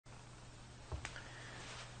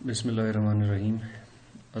Bismillahirrahmanirrahim.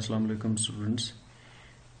 Assalamu alaikum, students.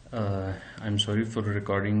 I'm sorry for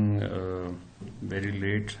recording very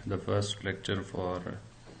late the first lecture for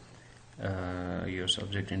your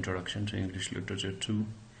subject Introduction to English Literature 2.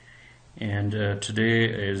 And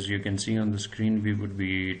today, as you can see on the screen, we would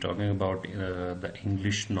be talking about the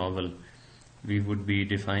English novel. We would be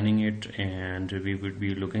defining it, and we would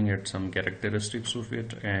be looking at some characteristics of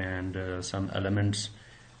it and some elements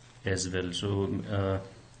as well. So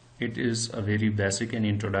it is a very basic and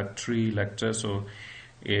introductory lecture, so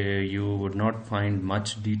you would not find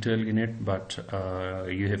much detail in it, but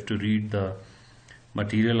you have to read the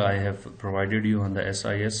material I have provided you on the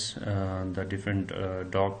SIS, the different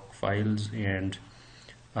doc files and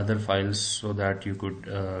other files, so that you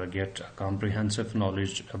could get a comprehensive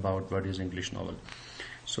knowledge about what is English novel.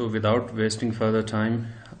 So without wasting further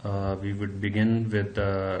time, we would begin with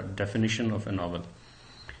the definition of a novel.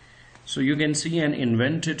 So you can see an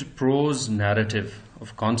invented prose narrative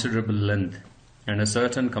of considerable length and a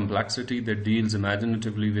certain complexity that deals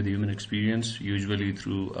imaginatively with human experience, usually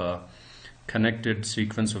through a connected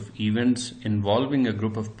sequence of events involving a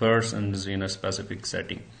group of persons in a specific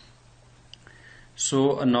setting.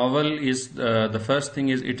 So a novel is, the first thing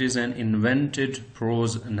is, it is an invented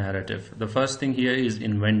prose narrative. The first thing here is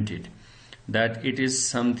invented, that it is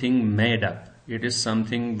something made up. It is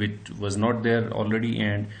something which was not there already,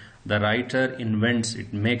 and the writer invents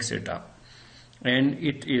it, makes it up. And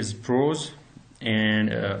it is prose,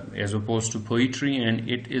 and as opposed to poetry, and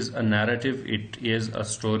it is a narrative, it is a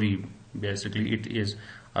story. Basically, it is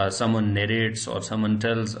someone narrates or someone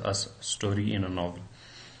tells us a story in a novel.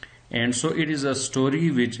 And so it is a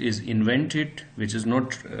story which is invented, which is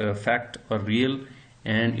not fact or real,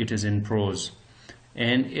 and it is in prose.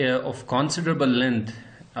 And of considerable length.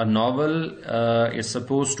 A novel is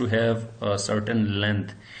supposed to have a certain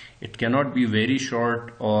length. It cannot be very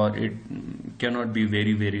short, or it cannot be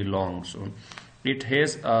very, very long. So it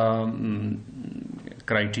has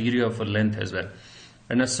criteria for length as well.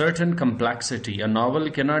 And a certain complexity. A novel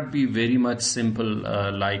cannot be very much simple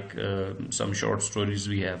like some short stories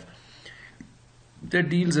we have. That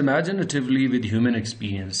deals imaginatively with human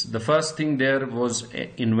experience. The first thing there was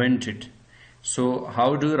invented. So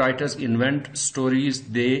how do writers invent stories?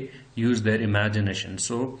 They use their imagination.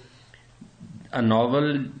 So a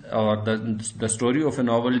novel, or the story of a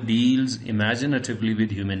novel, deals imaginatively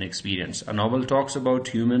with human experience. A novel talks about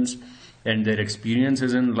humans and their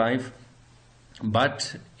experiences in life,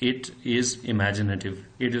 but it is imaginative.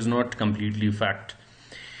 It is not completely fact.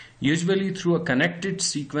 Usually through a connected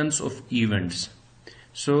sequence of events.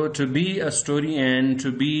 So to be a story and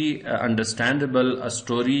to be understandable, a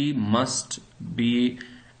story must be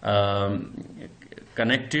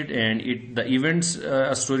connected, and the events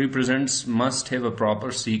a story presents must have a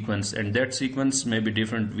proper sequence, and that sequence may be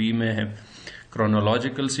different. We may have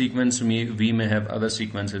chronological sequence, we may have other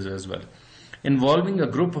sequences as well, involving a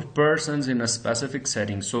group of persons in a specific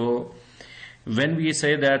setting. So when we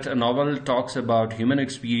say that a novel talks about human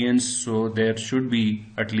experience, so there should be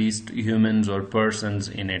at least humans or persons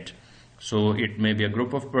in it. So it may be a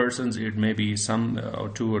group of persons, it may be some or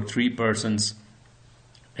two or three persons,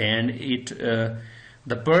 and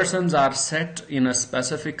the persons are set in a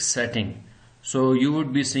specific setting. So you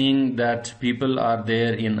would be seeing that people are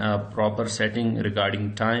there in a proper setting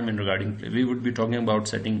regarding time and regarding place. We would be talking about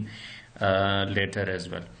setting later as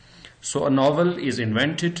well. So a novel is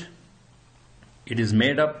invented, it is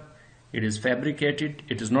made up, it is fabricated,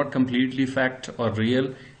 it is not completely fact or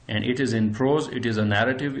real, and it is in prose, it is a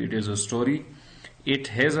narrative, it is a story. It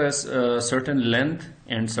has a certain length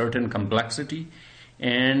and certain complexity,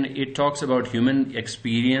 and it talks about human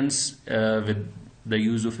experience with the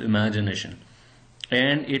use of imagination.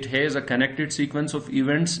 And it has a connected sequence of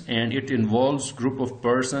events, and it involves group of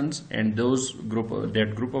persons, and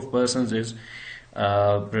that group of persons is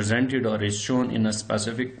presented or is shown in a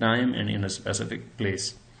specific time and in a specific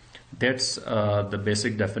place. That's the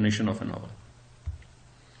basic definition of a novel.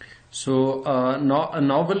 So a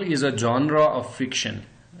novel is a genre of fiction.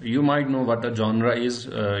 You might know what a genre is.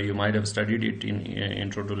 You might have studied it in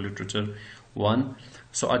Intro to Literature 1.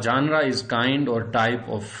 So a genre is kind or type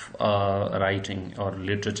of writing or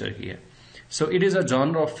literature here. So it is a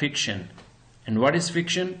genre of fiction. And what is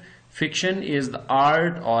fiction? Fiction is the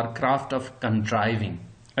art or craft of contriving.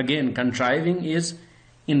 Again, contriving is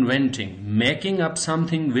inventing, making up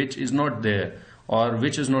something which is not there, or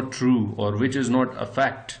which is not true, or which is not a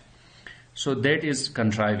fact. So that is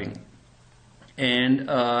contriving. And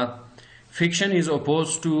fiction is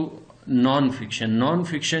opposed to non-fiction.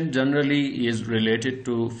 Non-fiction generally is related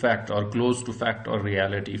to fact or close to fact or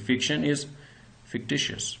reality. Fiction is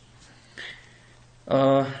fictitious.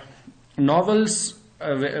 Uh, Novels,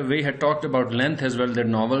 we had talked about length as well, that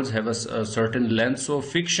novels have a certain length. So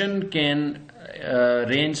fiction can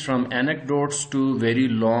range from anecdotes to very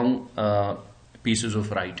long pieces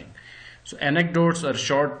of writing. So anecdotes are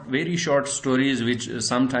short, very short stories which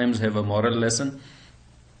sometimes have a moral lesson.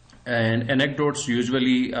 And anecdotes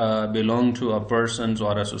usually belong to a person's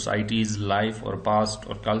or a society's life or past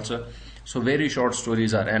or culture. So very short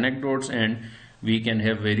stories are anecdotes, and we can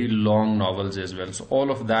have very long novels as well. So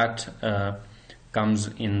all of that comes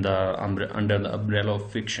in the under the umbrella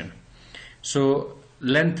of fiction. So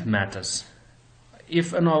length matters.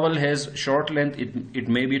 If a novel has short length, it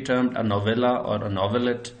may be termed a novella or a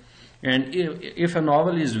novelette. And if a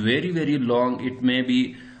novel is very, very long, it may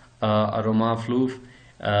be a roman fleuve,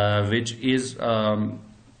 which is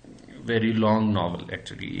very long novel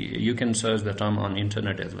actually. You can search the term on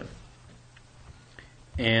internet as well.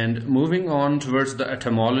 And moving on towards the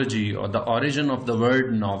etymology or the origin of the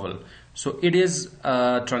word novel. So it is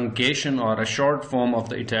a truncation or a short form of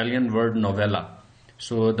the Italian word novella.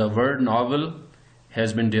 So the word novel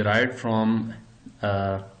has been derived from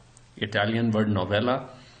Italian word novella,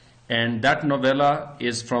 and that novella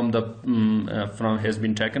is from the has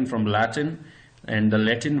been taken from Latin, and the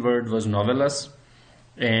Latin word was novellus,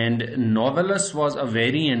 and novellus was a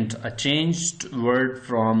variant, a changed word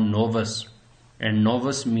from novus, and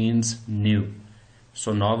novus means new.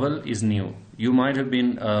 So novel is new. You might have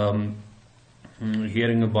been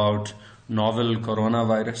hearing about novel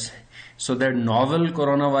coronavirus. So that novel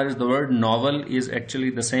coronavirus, the word novel is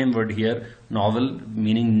actually the same word here, novel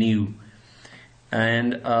meaning new.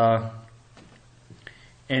 And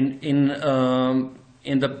in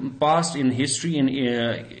the past, in history, in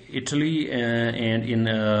Italy and in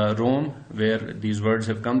Rome, where these words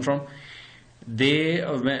have come from,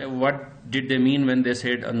 what did they mean when they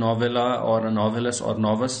said a novella or a novellus or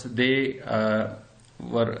novus? They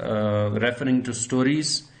were referring to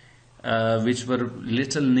stories which were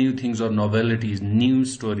little new things or novelties, new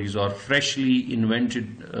stories or freshly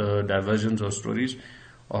invented diversions or stories,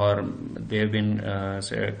 or they have been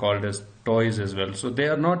called as toys as well. So they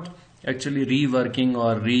are not actually reworking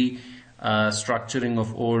or restructuring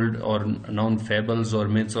of old or known fables or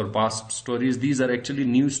myths or past stories. These are actually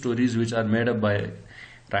new stories which are made up by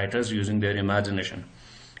writers using their imagination.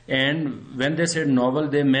 And when they said novel,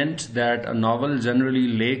 they meant that a novel generally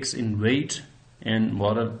lacks in weight and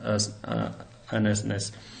moral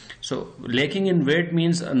earnestness. So lacking in weight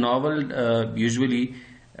means a novel usually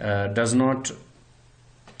does not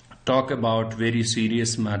talk about very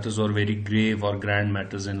serious matters or very grave or grand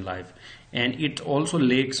matters in life. And it also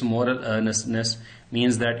lacks moral earnestness,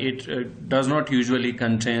 means that it does not usually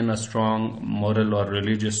contain a strong moral or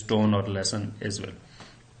religious tone or lesson as well.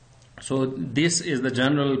 So this is the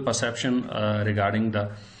general perception regarding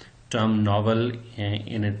the term novel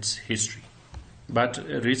in its history. But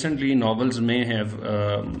recently novels may have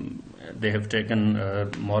they have taken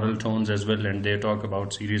moral tones as well, and they talk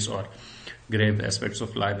about serious or grave aspects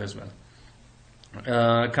of life as well.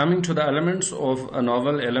 Coming to the elements of a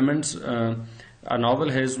novel, a novel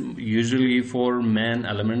has usually 4 main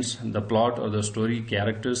elements: the plot or the story,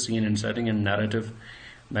 characters, scene and setting, and narrative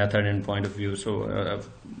method and point of view. So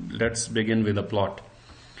let's begin with the plot.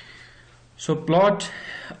 So plot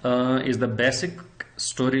is the basic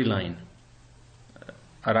storyline.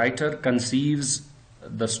 A writer conceives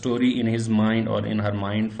the story in his mind or in her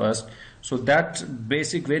mind first. So that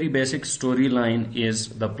very basic storyline is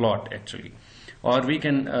the plot actually. Or we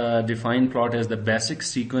can define plot as the basic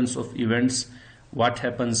sequence of events, what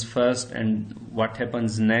happens first and what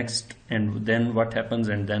happens next, and then what happens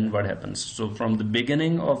and then what happens. So from the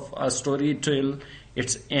beginning of a story till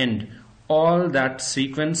its end, all that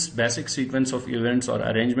sequence, basic sequence of events or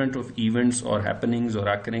arrangement of events or happenings or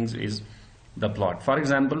occurrings is the plot. For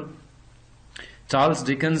example, Charles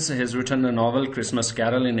Dickens has written a novel, Christmas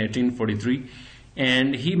Carol, in 1843,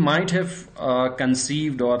 and he might have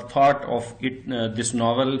conceived or thought of this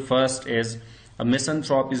novel first as a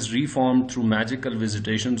misanthrope is reformed through magical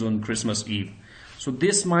visitations on Christmas Eve. So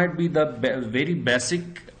this might be the very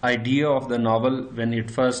basic idea of the novel when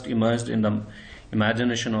it first emerged in the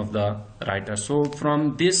imagination of the writer. So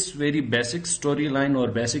from this very basic storyline or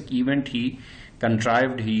basic event he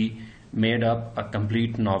made up a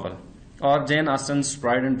complete novel. Or Jane Austen's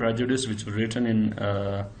Pride and Prejudice, which was written in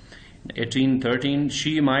 1813,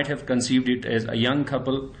 she might have conceived it as a young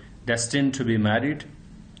couple destined to be married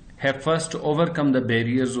have first to overcome the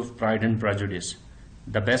barriers of pride and prejudice.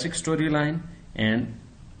 The basic storyline, and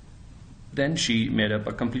then she made up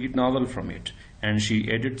a complete novel from it. And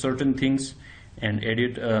she added certain things and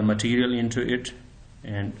added material into it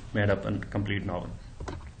and made up a complete novel.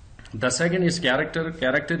 The second is character.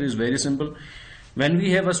 Character is very simple. When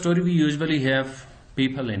we have a story, we usually have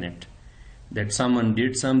people in it. That someone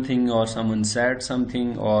did something, or someone said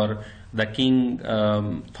something, or the king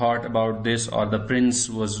thought about this, or the prince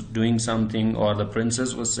was doing something, or the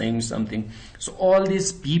princess was saying something. So all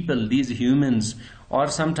these people, these humans, or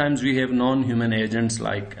sometimes we have non-human agents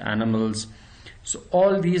like animals. So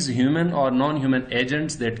all these human or non-human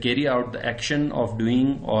agents that carry out the action of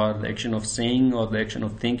doing, or the action of saying, or the action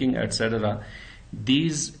of thinking, etc.,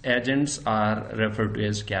 these agents are referred to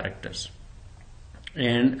as characters.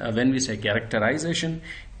 And when we say characterization,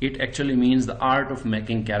 it actually means the art of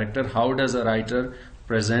making character. How does a writer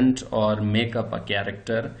present or make up a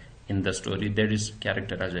character in the story? That is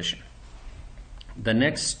characterization. The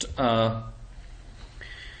next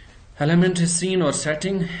element is scene or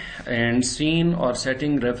setting, and scene or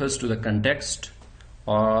setting refers to the context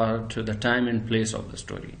or to the time and place of the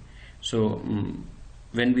story. So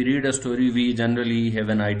when we read a story, we generally have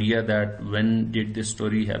an idea that when did this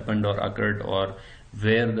story happened or occurred, or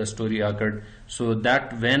where the story occurred. So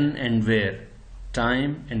that when and where,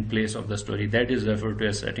 time and place of the story, that is referred to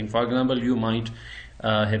as setting. For example, you might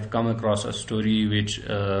have come across a story which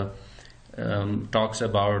talks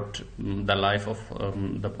about the life of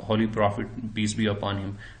the Holy Prophet, peace be upon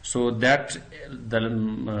him. So that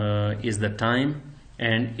is the time.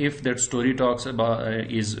 And if that story talks about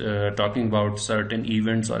is talking about certain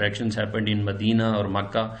events or actions happened in Medina or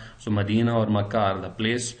Makkah, so Medina or Makkah are the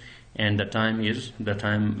place, and the time is the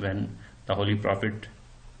time when the Holy Prophet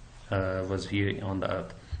was here on the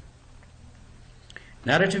earth.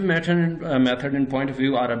 Narrative method and point of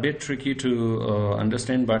view are a bit tricky to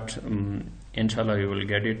understand, but inshallah you will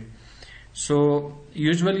get it. So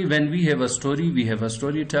usually when we have a story, we have a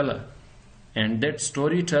storyteller, and that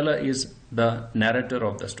storyteller is the narrator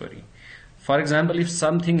of the story. For example, if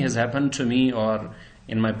something has happened to me, or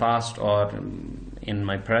in my past, or in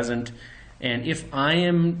my present, and if I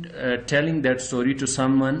am telling that story to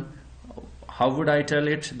someone, how would I tell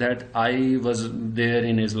it? That I was there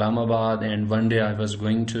in Islamabad, and one day I was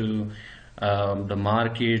going to the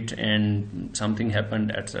market and something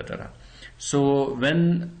happened, etc. So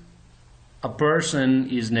when a person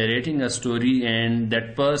is narrating a story and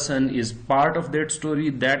that person is part of that story,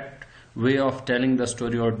 that way of telling the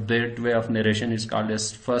story or that way of narration is called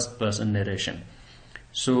as first person narration.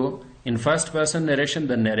 So in first person narration,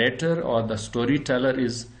 the narrator or the storyteller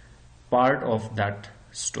is part of that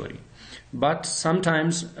story. But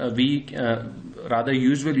sometimes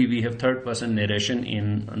usually we have third person narration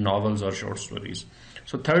in novels or short stories.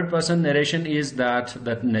 So third person narration is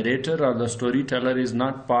that narrator or the storyteller is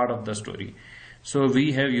not part of the story. So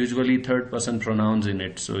we have usually third person pronouns in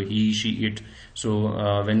it. So he, she, it.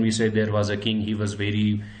 So when we say there was a king, he was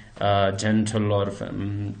very gentle, or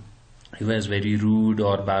he was very rude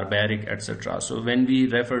or barbaric, etc. So when we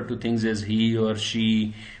refer to things as he or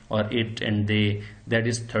she or it and they, that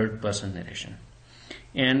is third person narration.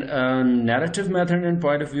 And narrative method and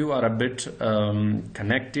point of view are a bit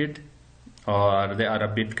connected, or they are a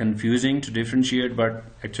bit confusing to differentiate, but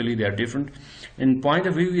actually they are different. And point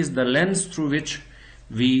of view is the lens through which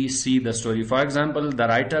we see the story. For example, the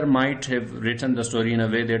writer might have written the story in a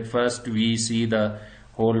way that first we see the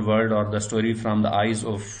whole world or the story from the eyes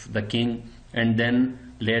of the king, and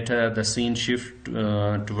then later the scene shift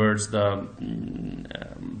towards the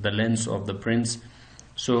lens of the prince.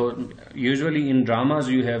 So usually in dramas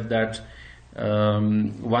you have that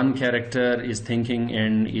one character is thinking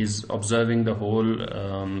and is observing the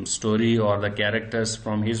whole story or the characters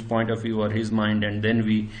from his point of view or his mind, and then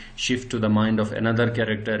we shift to the mind of another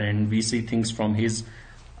character and we see things from his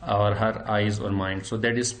or her eyes or mind. So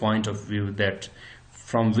that is point of view, that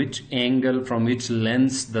from which angle, from which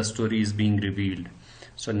lens the story is being revealed.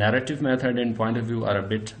 So narrative method and point of view are a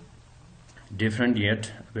bit different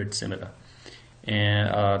yet a bit similar.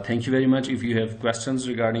 And thank you very much. If you have questions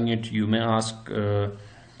regarding it, you may ask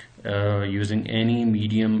using any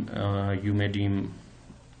medium you may deem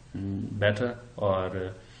better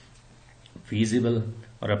or feasible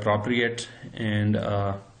or appropriate. And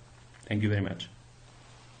thank you very much.